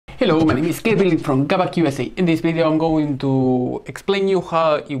Hello, my name is Kevin from GabakUSA. In this video I'm going to explain you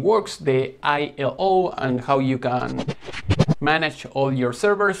how it works, the iLO, and how you can manage all your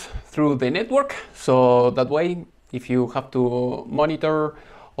servers through the network. So that way, if you have to monitor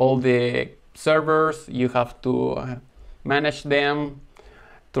all the servers, you have to manage them,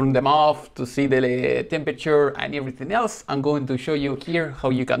 turn them off to see the temperature and everything else. I'm going to show you here how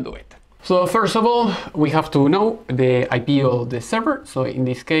you can do it. So first of all, we have to know the IP of the server. So in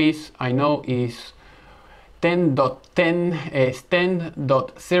this case, I know is 10.10 is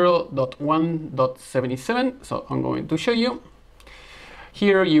 10.0.1.77. So I'm going to show you.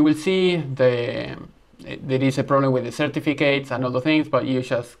 Here you will see there is a problem with the certificates and other things, but you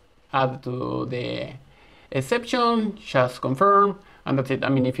just add to the exception, just confirm, and that's it. I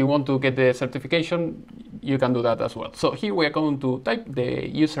mean, if you want to get the certification, you can do that as well. So here we are going to type the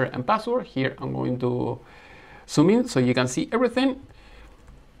user and password. Here I'm going to zoom in so you can see everything.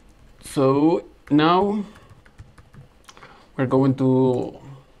 So now we're going to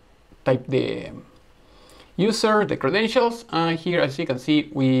type the user, the credentials, and here, as you can see,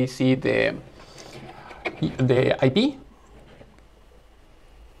 we see the IP.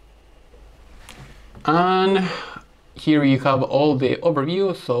 And here you have all the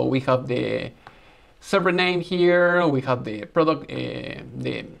overview. So we have the server name here, we have the product,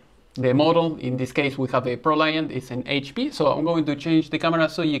 the model. In this case, we have a ProLiant, it's an HP. So I'm going to change the camera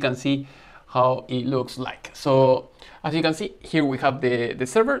so you can see how it looks like. So as you can see, here we have the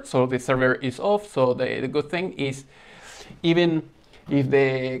server. So the server is off. So the good thing is, even if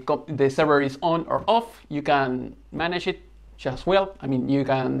the server is on or off, you can manage it just well. I mean, you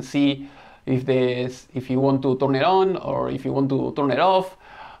can see if you want to turn it on or if you want to turn it off,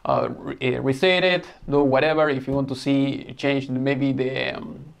 reset it, do whatever. If you want to see, change maybe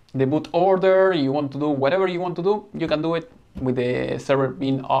the boot order, you want to do whatever you want to do, you can do it with the server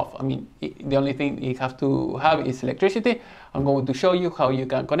being off. I mean, the only thing you have to have is electricity. I'm going to show you how you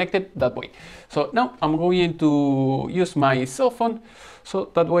can connect it that way. So now I'm going to use my cell phone.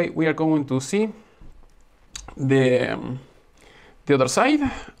 So that way we are going to see the other side.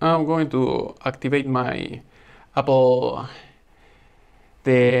 I'm going to activate my Apple,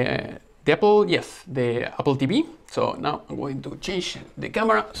 the Apple TV. So now I'm going to change the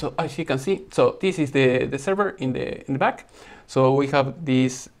camera. So as you can see, so this is the server in the back. So we have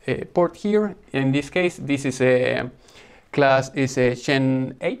this port here. In this case, this is a class, is a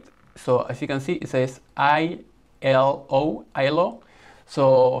Gen 8. So as you can see, it says iLO.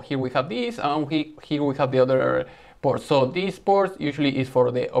 So here we have this, and here we have the other port. So this port usually is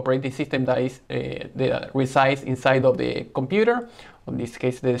for the operating system that is that resides inside of the computer, in this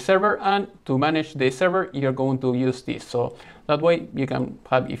case the server, and to manage the server you're going to use this. So that way you can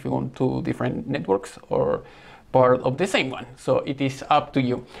have, if you want, two different networks or part of the same one. So it is up to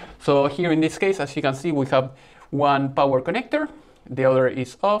you. So here in this case, as you can see, we have one power connector, the other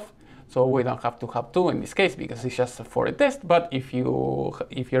is off. So we don't have to have two in this case because it's just for a test. But if you're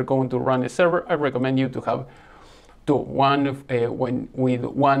going to run a server, I recommend you to have two, one with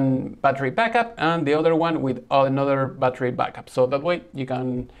one battery backup and the other one with another battery backup. So that way you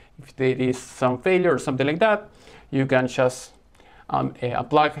can, if there is some failure or something like that, you can just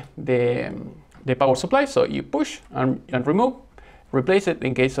unplug the power supply. So you push and remove, replace it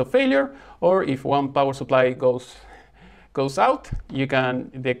in case of failure, or if one power supply goes out, you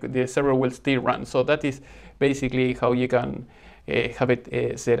can, the server will still run. So that is basically how you can have it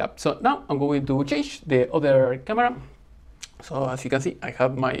set up. So now I'm going to change the other camera. So as you can see, I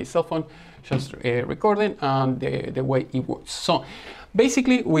have my cell phone just recording and the way it works. So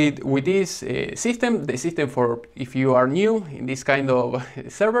basically with this system, the system for if you are new in this kind of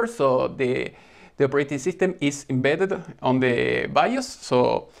server, so the operating system is embedded on the BIOS.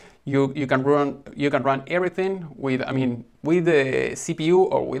 So you can run everything with, I mean, with the CPU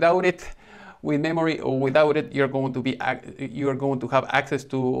or without it, with memory or without it, you're going to have access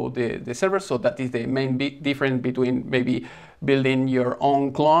to the server. So that is the main difference between maybe building your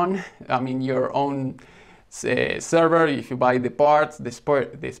own clone, I mean your own server. If you buy the parts, the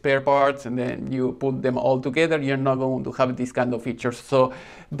spare parts, and then you put them all together, you're not going to have this kind of features. So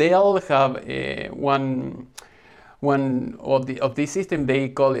they all have one of this system, they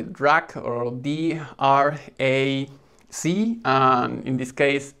call it DRAC or DRAC, and in this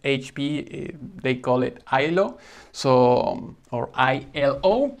case HP, they call it iLO, so or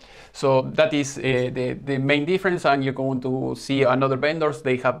iLO. So that is the main difference, and you're going to see another vendors,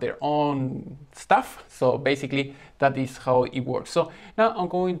 they have their own stuff. So basically that is how it works. So now I'm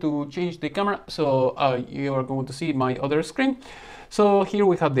going to change the camera, so you are going to see my other screen. So here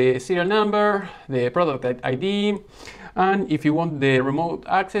we have the serial number, the product ID, And if you want the remote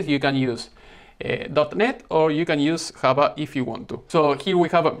access, you can use .NET, or you can use Java if you want to. So here we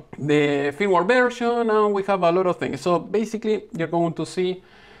have the firmware version, and we have a lot of things. So basically, you're going to see,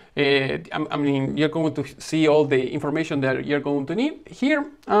 you're going to see all the information that you're going to need here,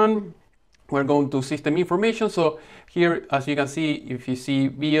 and we're going to system information. So here, as you can see, if you see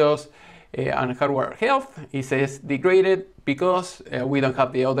BIOS and hardware health, it says degraded because we don't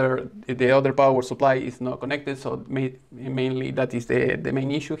have the other power supply is not connected. So mainly that is the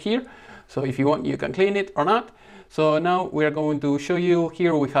main issue here. So if you want, you can clean it or not. So now we are going to show you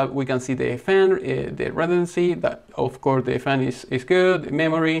here. We can see the fan, the redundancy. That of course the fan is good,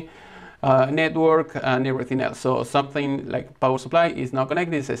 memory, network, and everything else. So something like power supply is not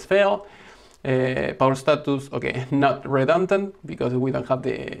connected. It says fail. Power status, okay, not redundant because we don't have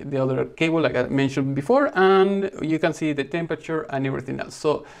the other cable like I mentioned before, and you can see the temperature and everything else.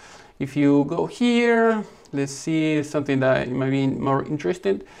 So if you go here, let's see something that might be more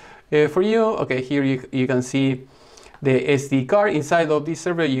interesting for you. Okay, here you can see the SD card inside of this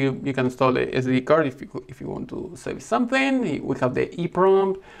server. You can install the SD card if you want to save something. We have the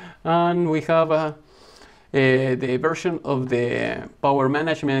EEPROM, and we have the version of the power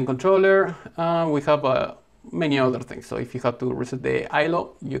management controller. We have many other things. So if you have to reset the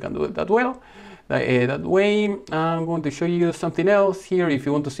iLO, you can do it that way. I'm going to show you something else here if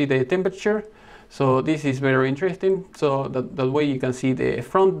you want to see the temperature. So this is very interesting. So that way you can see the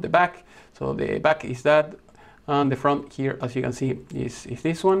front, the back. So the back is that, and the front here, as you can see, is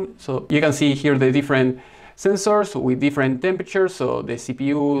this one. So you can see here the different sensors with different temperatures. So the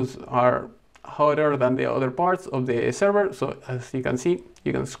CPUs are hotter than the other parts of the server. So as you can see,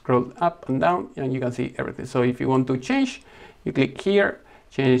 you can scroll up and down and you can see everything. So if you want to change, you click here,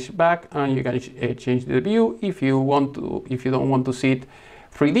 change back, and you can change the view. If you don't want to see it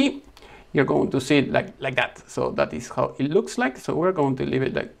 3D, you're going to see it like that. So that is how it looks like. So we're going to leave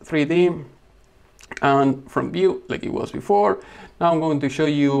it like 3D and from view like it was before. Now I'm going to show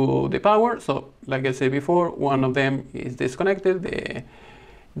you the power. So like I said before, one of them is disconnected.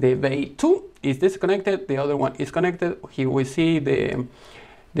 The bay 2 is disconnected, the other one is connected. Here we see the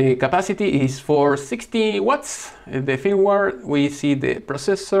capacity is for 60 watts. The firmware, we see the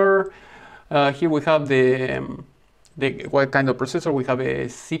processor. Here we have what kind of processor. We have a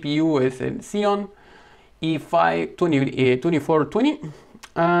CPU, is a Xeon E5 2420,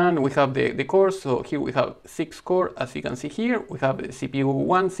 and we have the cores. So here we have 6 core, as you can see here. We have the CPU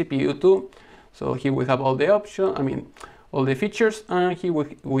 1, CPU 2. So here we have all the options, all the features, and here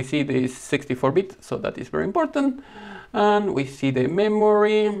we see the 64-bit, so that is very important. And we see the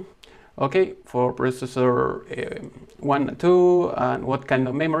memory, okay, for processor 1 and 2, and what kind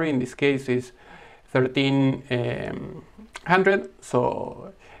of memory. In this case is 1300,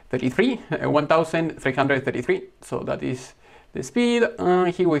 so 1333, so that is the speed.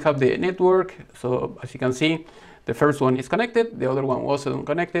 Here we have the network. So as you can see, the first one is connected, the other one wasn't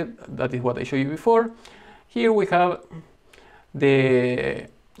connected. That is what I showed you before. Here we have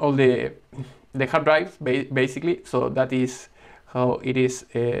all the hard drives basically. So that is how it is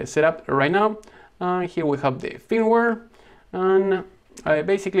set up right now. Here we have the firmware, and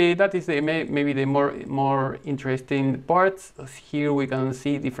basically that is maybe the more interesting parts. Here we can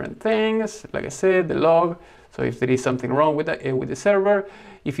see different things, like I said, the log. So if there is something wrong with the server,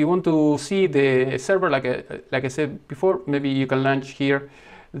 if you want to see the server, like I said before, maybe you can launch here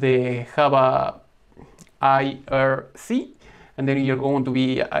the Java IRC, and then you're going to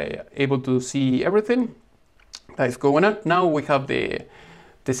be able to see everything that is going on. Now we have the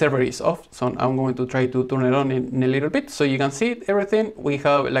server is off, so I'm going to try to turn it on in a little bit so you can see everything. We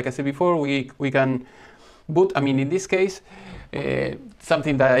have, like I said before, we can boot. In this case,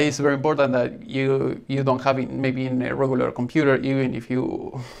 something that is very important that you don't have maybe in a regular computer, even if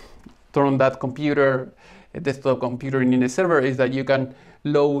you turn that computer, a desktop computer in a server, is that you can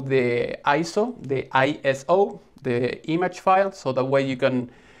load the ISO, the image file, so that way you can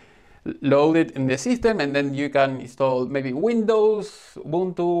load it in the system, and then you can install maybe Windows,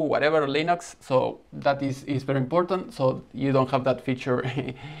 Ubuntu, whatever, Linux. So that is very important, so you don't have that feature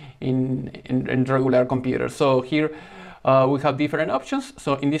in regular computers. So here we have different options.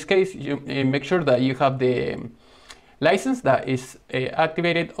 So in this case, you make sure that you have the license that is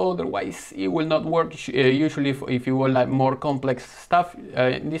activated, otherwise it will not work. Usually if you want like more complex stuff,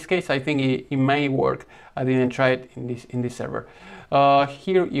 in this case I think it may work. I didn't try it in this server.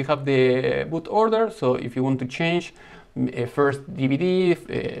 Here you have the boot order, so if you want to change first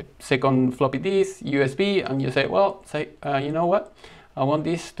DVD, second floppy disk, USB, and you say, well, you know what, I want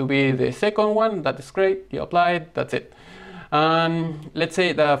this to be the second one. That is great, you apply it, that's it. And let's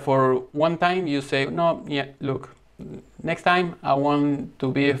say that for one time you say, no, yeah, look, next time I want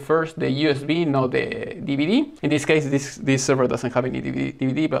to be first the USB, not the DVD. In this case, this server doesn't have any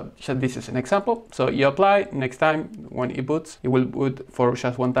DVD, but this is an example. So you apply, next time when it boots, it will boot for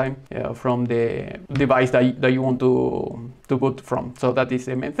just one time from the device that you want to boot from. So that is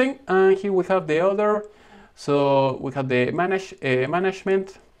the main thing. And here we have the other. So we have the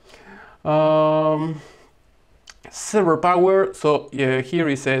management. Server power. So here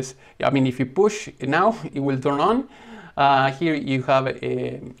it says, I mean, if you push now, it will turn on. Here you have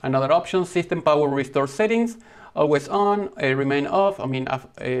another option: system power restore settings, always on, remain off. I mean,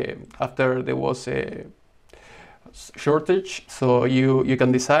 after there was a shortage, so you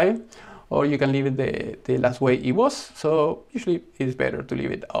can decide, or you can leave it the last way it was. So usually it's better to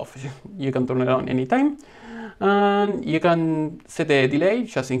leave it off. You can turn it on anytime, and you can set a delay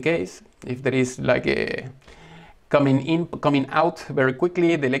just in case if there is like a coming in, coming out very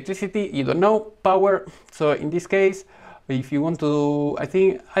quickly, the electricity, you don't know, power. So in this case, if you want to,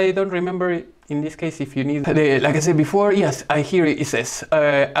 I don't remember in this case if you need, like I said before, yes, I hear it says,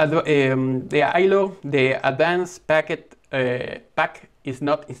 the iLO, the advanced packet pack is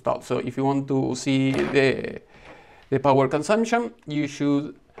not installed. So if you want to see the power consumption, you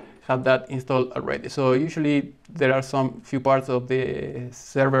should have that installed already. So usually there are some few parts of the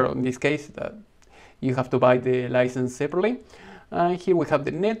server in this case that you have to buy the license separately. Here we have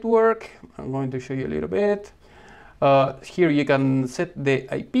the network. I'm going to show you a little bit. Here you can set the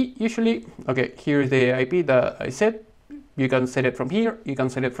IP usually. Okay, here is the IP that I set. You can set it from here. You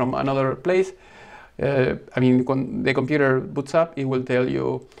can set it from another place. I mean, when the computer boots up, it will tell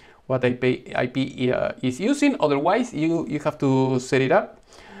you what IP is using. Otherwise, you have to set it up.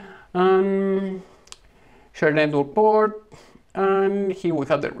 Share network port. And here we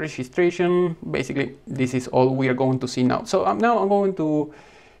have the registration. Basically, this is all we are going to see now. So now I'm going to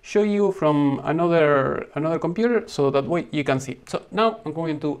show you from another computer, so that way you can see. So now I'm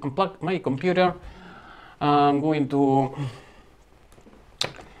going to unplug my computer. I'm going to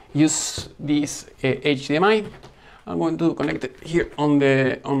use this HDMI. I'm going to connect it here on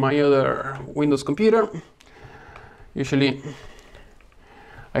my other Windows computer. Usually,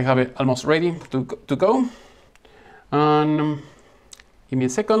 I have it almost ready to go. And give me a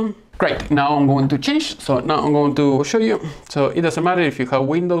second. Great, now I'm going to change. So now I'm going to show you. So it doesn't matter if you have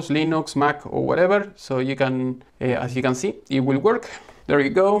Windows, Linux, Mac, or whatever. So you can, as you can see, it will work. There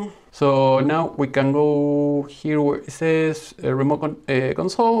you go. So now we can go here where it says remote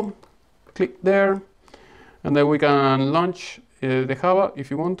console. Click there. And then we can launch the Java if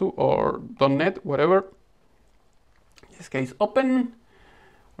you want to, or .NET, whatever. In this case, open.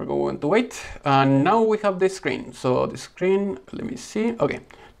 We're going to wait, and now we have the screen. So the screen, let me see. Okay,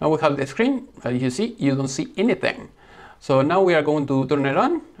 now we have the screen. As you see, you don't see anything. So now we are going to turn it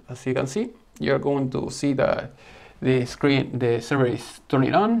on. As you can see, you're going to see the screen, the server is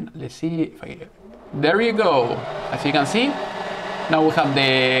turning on. Let's see if I, there you go. As you can see, now we have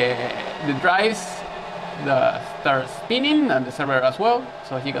the drives that start spinning, and the server as well.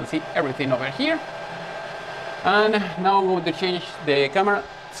 So as you can see, everything over here. And now I'm going to change the camera,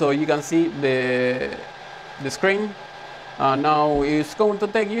 so you can see the screen. Now it's going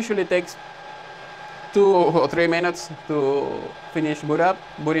to usually takes 2 or 3 minutes to finish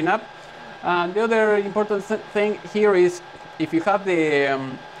booting up. And the other important thing here is if you have the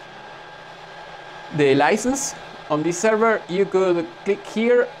license on this server, you could click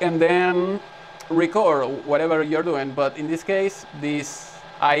here and then record whatever you're doing. But in this case, this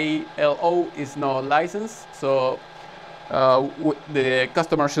iLO is not licensed, so the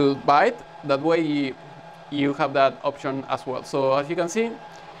customer should buy it. That way you have that option as well. So as you can see,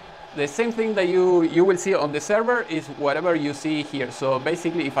 the same thing that you will see on the server is whatever you see here. So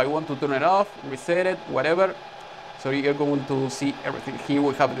basically, if I want to turn it off, reset it, whatever, so you're going to see everything. Here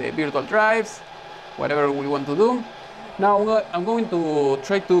we have the virtual drives, whatever we want to do. Now I'm going to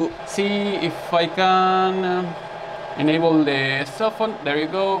try to see if I can enable the cell phone. There you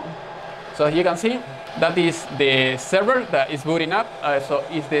go. So as you can see, that is the server that is booting up. So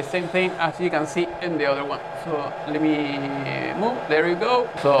it's the same thing as you can see in the other one. So let me move. There you go.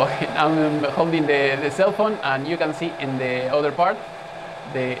 So I'm holding the cell phone, and you can see in the other part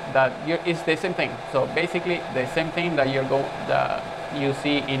that it's the same thing. So basically, the same thing that you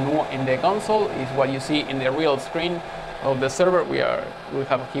see in the console is what you see in the real screen of the server. We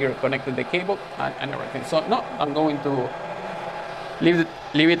have here connected the cable and everything. So no, I'm going to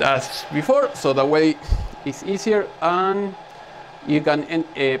leave it as before, so that way it's easier. And you can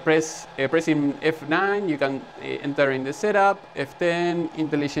pressing F9, you can enter in the setup, F10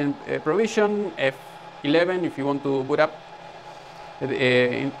 intelligent provision, F11 if you want to boot up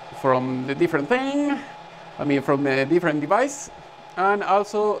from the different thing. I mean from a different device. And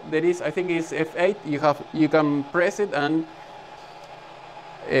also there is, I think it's F8, you can press it and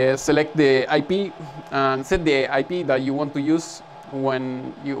select the IP and set the IP that you want to use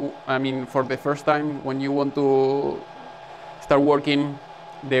when you, I mean for the first time when you want to start working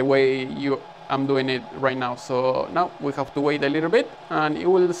the way I'm doing it right now. So now we have to wait a little bit and it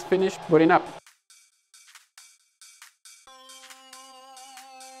will finish booting up.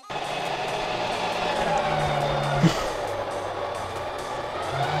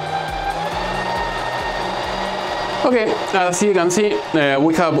 Okay, as you can see,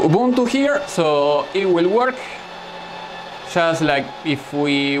 we have Ubuntu here, so it will work just like if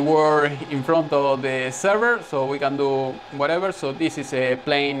we were in front of the server, so we can do whatever. So this is a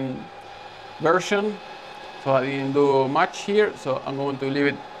plain version, so I didn't do much here, so I'm going to leave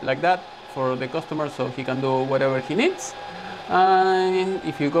it like that for the customer so he can do whatever he needs. And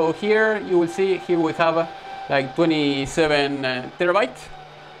if you go here, you will see here we have like 27 terabytes.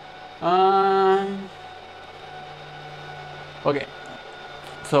 Okay,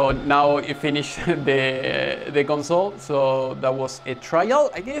 so now it finished the console, so that was a trial,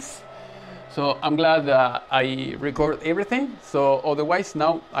 I guess. So I'm glad that I record everything, so otherwise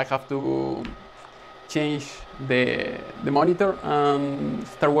now I have to change the monitor and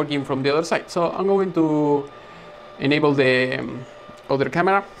start working from the other side. So I'm going to enable the other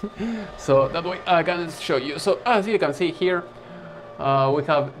camera so that way I can show you. So as you can see here, we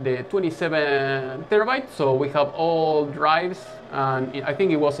have the 27 terabytes, so we have all drives, and I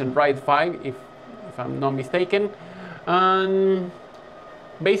think it was in RAID 5 if I'm not mistaken. And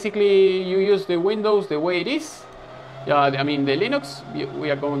basically you use the Windows the way it is. I mean the Linux,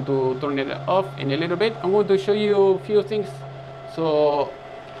 we are going to turn it off in a little bit. I'm going to show you a few things so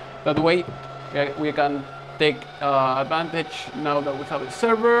that way we can take advantage now that we have a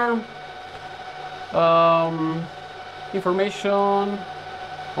server. Information.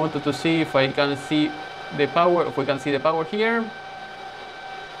 I wanted to see if I can see the power, if we can see the power here.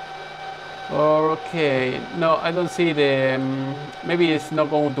 Okay, no, I don't see the, maybe it's not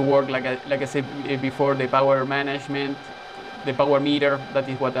going to work like I said before, the power management, the power meter, that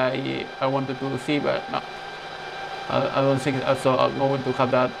is what I wanted to see, but no, I don't think so. I'm going to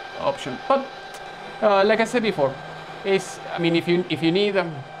have that option. But like I said before, it's, I mean, if you need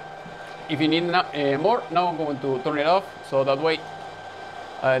more, now I'm going to turn it off, so that way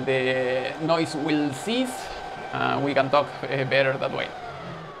the noise will cease. We can talk better that way.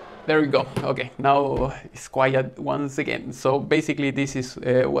 There we go. Okay, now it's quiet once again. So basically this is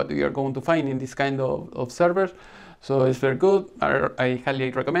what we are going to find in this kind of servers. So it's very good. I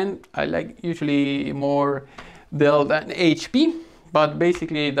highly recommend. I like usually more Dell than HP, but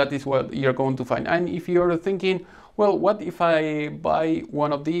basically that is what you're going to find. And if you're thinking, well, what if I buy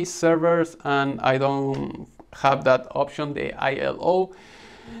one of these servers and I don't have that option, the iLO,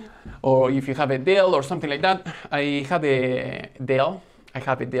 or if you have a Dell or something like that. I have a Dell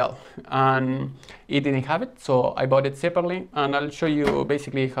and it didn't have it, so I bought it separately, and I'll show you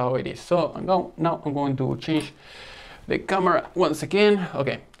basically how it is. So now I'm going to change the camera once again.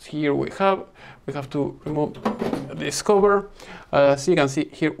 Okay, so here we have to remove this cover. So you can see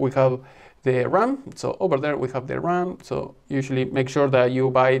here we have the RAM. So over there we have the RAM. So usually make sure that you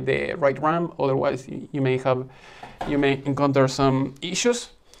buy the right RAM, otherwise you may encounter some issues.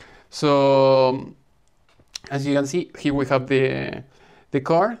 So as you can see here we have the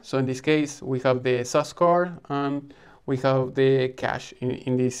card. So in this case we have the SAS card and we have the cache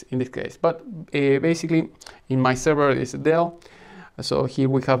in this case. But basically in my server is Dell. So here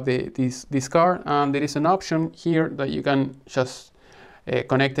we have this card, and there is an option here that you can just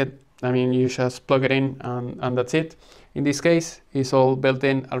connect it. I mean, you just plug it in and that's it. In this case, it's all built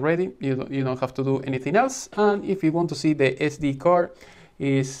in already. You don't have to do anything else. And if you want to see the SD card,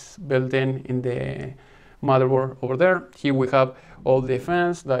 is built in the motherboard over there. Here we have all the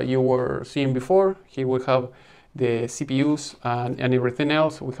fans that you were seeing before. Here we have the CPUs and everything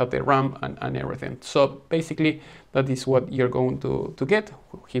else. We have the RAM and everything. So basically that is what you're going to get.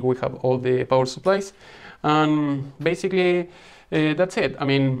 Here we have all the power supplies, and basically that's it. I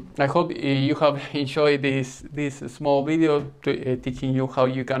mean, I hope you have enjoyed this small video teaching you how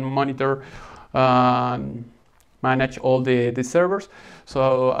you can monitor manage all the servers.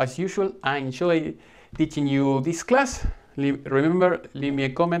 So as usual, I enjoy teaching you this class. Remember, leave me a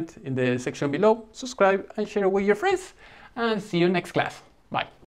comment in the section below, subscribe and share with your friends, and see you next class. Bye.